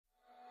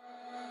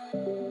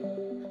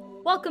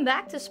Welcome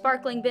back to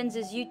Sparkling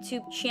Bins'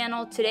 YouTube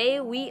channel. Today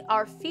we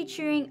are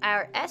featuring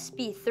our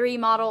SB3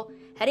 model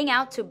heading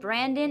out to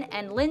Brandon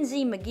and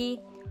Lindsay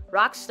McGee.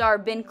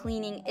 Rockstar Bin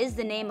Cleaning is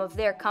the name of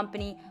their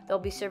company. They'll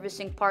be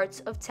servicing parts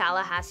of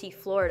Tallahassee,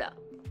 Florida.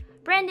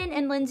 Brandon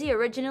and Lindsay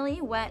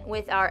originally went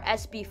with our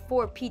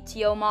SB4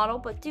 PTO model,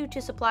 but due to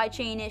supply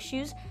chain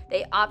issues,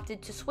 they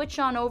opted to switch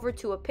on over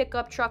to a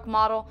pickup truck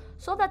model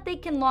so that they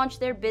can launch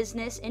their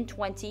business in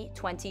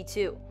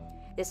 2022.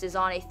 This is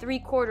on a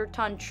 3/4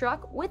 ton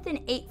truck with an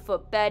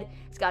 8-foot bed.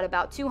 It's got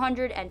about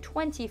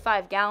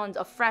 225 gallons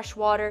of fresh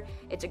water.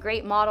 It's a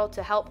great model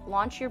to help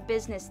launch your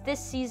business this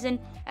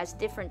season as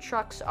different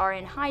trucks are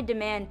in high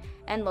demand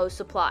and low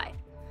supply.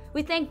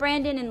 We thank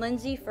Brandon and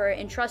Lindsay for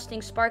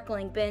entrusting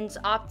Sparkling Bins,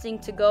 opting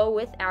to go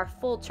with our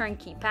full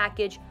turnkey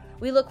package.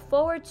 We look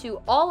forward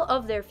to all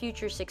of their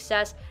future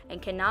success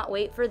and cannot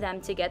wait for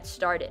them to get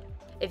started.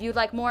 If you'd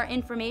like more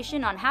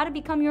information on how to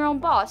become your own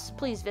boss,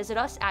 please visit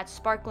us at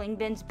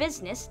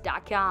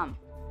sparklingbinsbusiness.com.